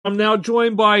I'm now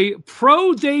joined by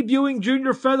pro debuting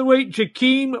junior featherweight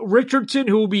Jaqeem Richardson,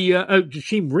 who will be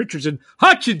Jaqeem Richardson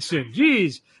Hutchinson.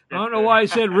 Jeez, I don't know why I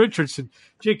said Richardson.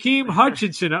 Jaqeem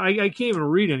Hutchinson. I can't even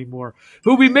read anymore.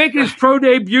 Who will be making his pro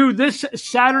debut this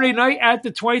Saturday night at the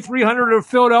 2300 of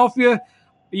Philadelphia.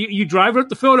 You driving up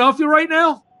to Philadelphia right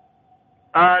now?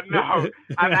 No,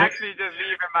 I'm actually just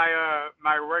leaving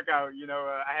my workout.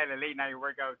 I had a late night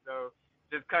workout, so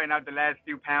just cutting out the last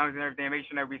few pounds and everything, make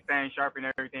sure that we staying sharp and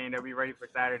everything, that we ready for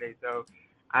Saturday. So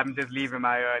I'm just leaving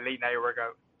my late night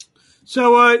workout.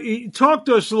 So, talk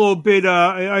to us a little bit.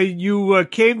 You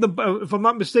came to, if I'm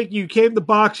not mistaken, you came to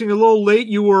boxing a little late.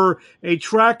 You were a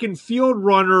track and field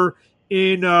runner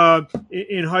in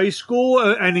high school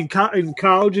and in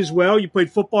college as well. You played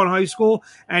football in high school,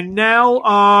 and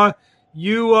now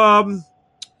you're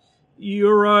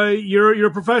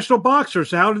a professional boxer.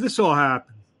 So, how did this all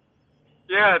happen?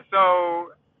 Yeah.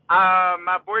 So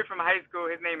my boy from high school,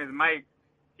 his name is Mike.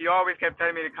 He always kept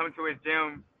telling me to come to his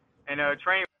gym and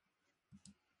train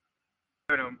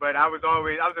with him. But I was a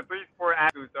 3-sport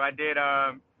athlete, so I did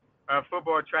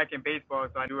football, track, and baseball.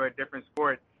 So I do a different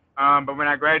sport. But when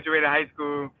I graduated high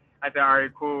school, I said, all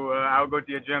right, cool. I'll go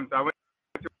to your gym. So I went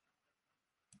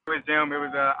to his gym. It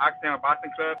was Occidental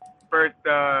Boxing Club, first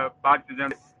boxing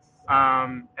gym.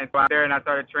 And so I was there and I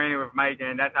started training with Mike,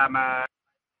 and that's how my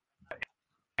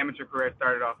amateur career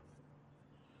started off.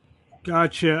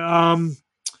 Gotcha.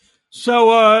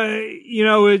 So,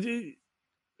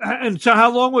 and so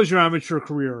how long was your amateur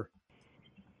career?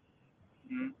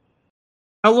 Mm-hmm.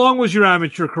 How long was your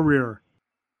amateur career?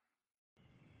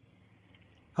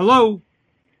 Hello?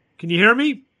 Can you hear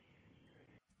me?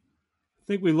 I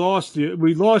think we lost you.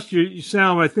 We lost your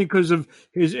sound, I think, because of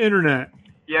his internet.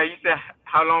 Yeah, you said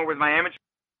how long was my amateur?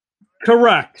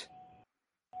 Correct.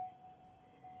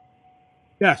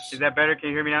 Yes. Is that better? Can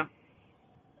you hear me now?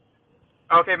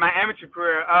 Okay, my amateur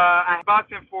career. I have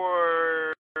boxing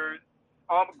for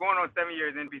going on 7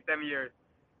 years, and it'll be 7 years.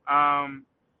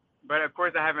 But of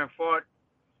course, I haven't fought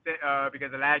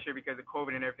because of last year, because of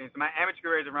COVID and everything. So my amateur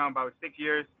career is around about 6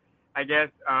 years, I guess.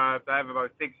 So I have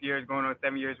about 6 years, going on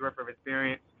 7 years worth of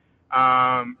experience.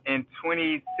 In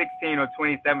 2016 or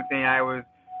 2017, I was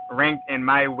ranked in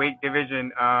my weight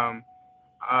division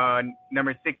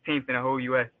number 16th in the whole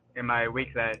U.S. in my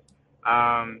weight class.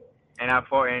 And I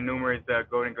fought in numerous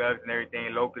Golden Gloves and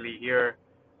everything locally here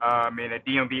in the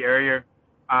DMV area.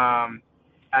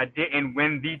 I didn't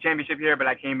win the championship here, but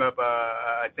I came up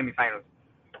semifinals.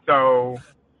 So,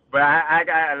 but I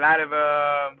got a lot of,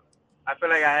 I feel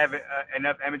like I have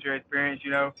enough amateur experience,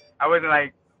 I wasn't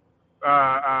like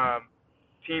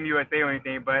Team USA or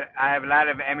anything, but I have a lot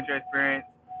of amateur experience,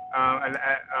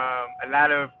 a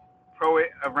lot of pro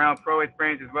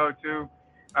experience as well, too.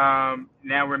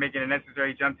 Now we're making a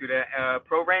necessary jump to the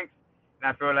pro ranks, and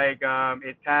I feel like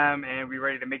it's time, and we're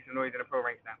ready to make some noise in the pro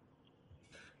ranks now.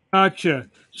 Gotcha.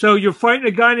 So you're fighting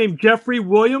a guy named Jeffrey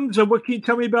Williams. What can you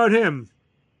tell me about him?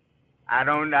 I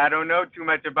don't know too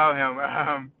much about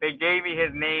him. They gave me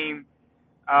his name,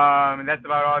 and that's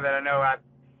about all that I know.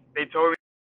 They told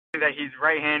me that he's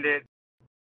right-handed,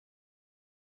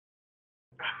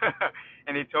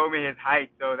 and they told me his height.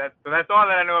 So that's all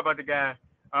that I know about the guy.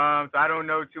 So I don't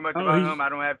know too much about him. I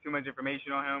don't have too much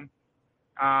information on him.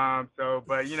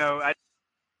 But I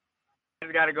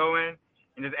just got to go in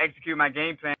and just execute my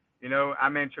game plan.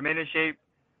 I'm in tremendous shape.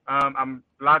 I'm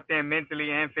locked in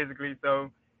mentally and physically.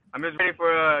 So I'm just ready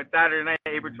for Saturday night,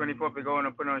 April 24th, to go in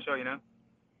and put on a show,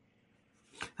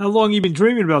 How long have you been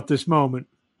dreaming about this moment?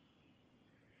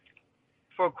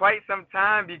 For quite some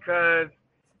time, because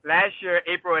last year,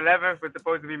 April 11th, was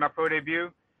supposed to be my pro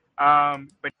debut.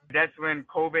 But that's when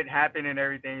COVID happened and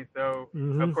everything. So,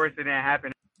 Of course, it didn't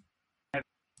happen. And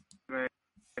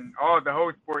the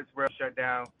whole sports world shut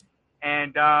down.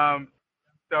 And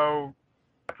so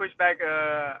I pushed back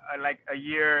like a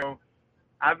year. So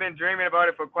I've been dreaming about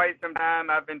it for quite some time.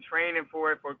 I've been training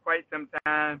for it for quite some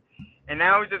time. And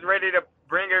now I'm just ready to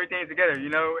bring everything together.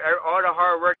 All the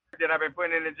hard work that I've been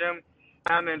putting in the gym,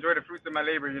 time to enjoy the fruits of my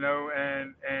labor,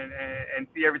 and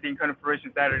see everything come to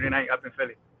fruition Saturday night up in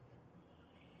Philly.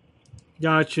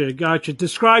 Gotcha.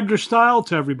 Describe your style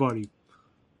to everybody.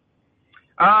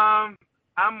 I'm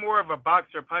more of a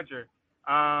boxer puncher.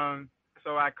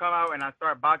 So I come out and I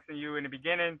start boxing you in the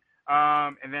beginning,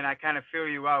 and then I kind of feel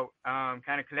you out,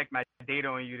 kind of collect my data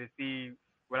on you to see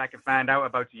what I can find out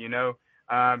about you,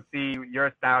 see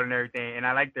your style and everything. And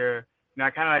I like I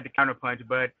kind of like the counter punch,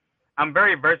 but I'm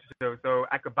very versatile. So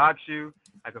I could box you,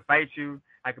 I could fight you,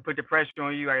 I could put the pressure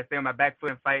on you, I could stay on my back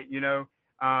foot and fight,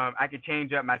 I could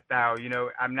change up my style,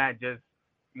 I'm not just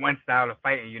one style of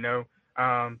fighting,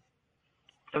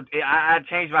 So I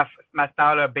changed my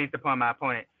style up based upon my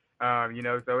opponent. So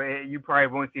you probably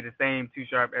won't see the same too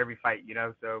sharp every fight.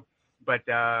 So but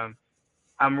I'm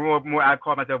more. I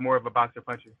call myself more of a boxer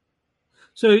puncher.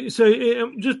 So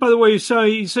just by the way, you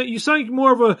sound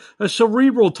more of a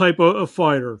cerebral type of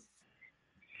fighter.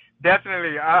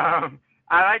 Definitely. I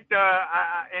like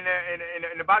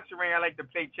in the boxing ring. I like to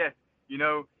play chess.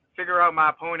 Figure out my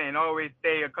opponent and always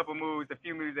stay a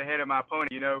few moves ahead of my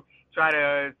opponent. Try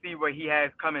to see what he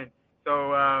has coming.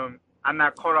 So I'm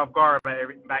not caught off guard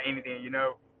by anything.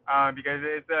 Because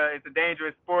it's a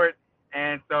dangerous sport,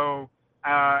 and so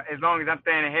as long as I'm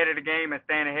staying ahead of the game and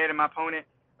staying ahead of my opponent,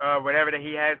 whatever that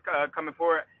he has coming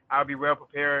forward, I'll be well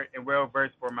prepared and well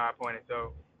versed for my opponent.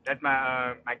 So that's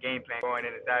my game plan going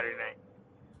into Saturday night.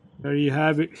 There you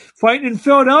have it. Fighting in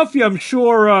Philadelphia, I'm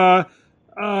sure.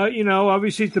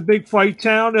 Obviously it's a big fight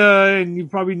town, and you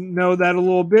probably know that a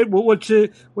little bit. What's your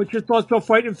thoughts about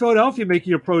fighting in Philadelphia, making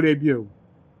your pro debut?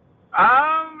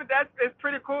 It's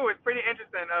pretty cool. It's pretty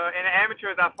interesting. In the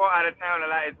amateurs, I fought out of town a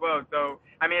lot as well. So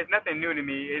I mean, it's nothing new to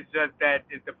me. It's just that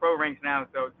it's the pro ranks now,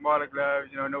 so smaller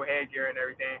gloves, no headgear and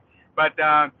everything. But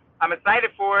I'm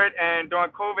excited for it. And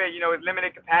during COVID, it's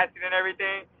limited capacity and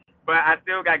everything. But I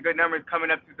still got good numbers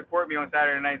coming up to support me on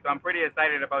Saturday night, so I'm pretty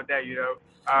excited about that.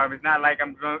 It's not like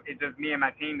it's just me and my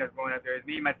team that's going out there. It's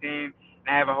me and my team, and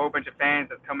I have a whole bunch of fans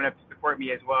that's coming up to support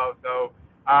me as well. So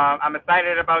I'm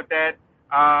excited about that.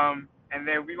 And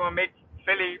then we're gonna make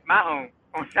Philly my home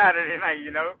on Saturday night.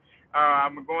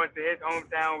 I'm going to his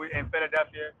hometown in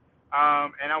Philadelphia,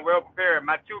 and I'm well prepared.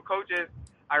 My two coaches,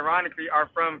 ironically, are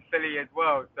from Philly as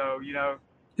well. So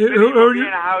Philly will be in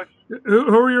the house.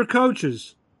 Who are your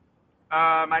coaches?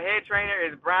 My head trainer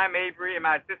is Brian Mabry, and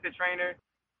my assistant trainer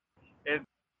is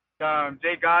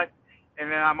Jay Goss. And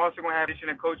then I'm also going to have an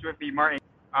additional coach with me, Martin,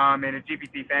 and the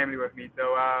GPT family with me.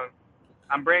 So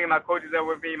I'm bringing my coaches up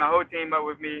with me, my whole team up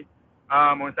with me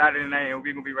on Saturday night, and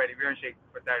we're going to be ready. We're in shape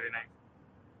for Saturday night.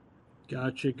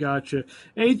 Gotcha.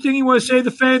 Anything you want to say to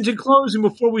the fans in closing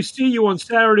before we see you on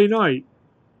Saturday night?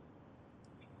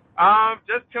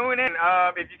 Just tune in.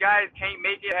 If you guys can't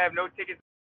make it, have no tickets,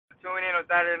 tune in on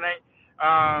Saturday night.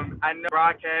 I know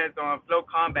broadcast on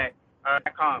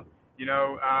flowcombat.com.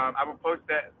 I will post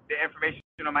the information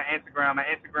on my Instagram. My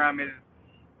Instagram is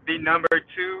the number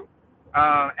 2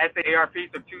 SARP,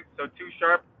 so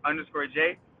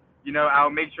 2sharp_J. I'll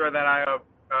make sure that I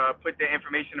put the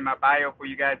information in my bio for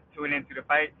you guys to tune into the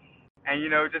fight. And,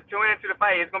 just tune into the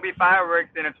fight. It's going to be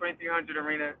fireworks in a 2300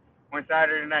 arena on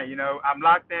Saturday night. I'm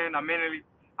locked in. I'm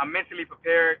mentally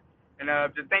prepared. And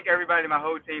just thank everybody, my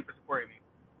whole team, for supporting me.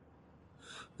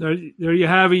 There you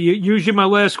have it. Usually my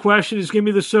last question is give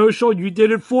me the social. You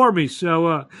did it for me.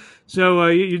 So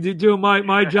you did do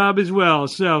my job as well.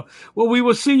 So, we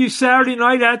will see you Saturday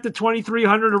night at the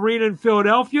 2300 Arena in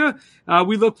Philadelphia.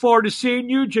 We look forward to seeing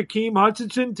you. Jaqeem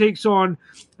Hutchinson takes on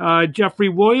Jeffrey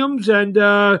Williams. And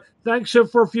thanks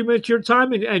for a few minutes of your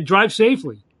time, and drive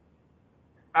safely.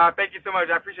 Thank you so much.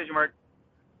 I appreciate you, Mark.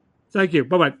 Thank you.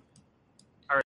 Bye-bye.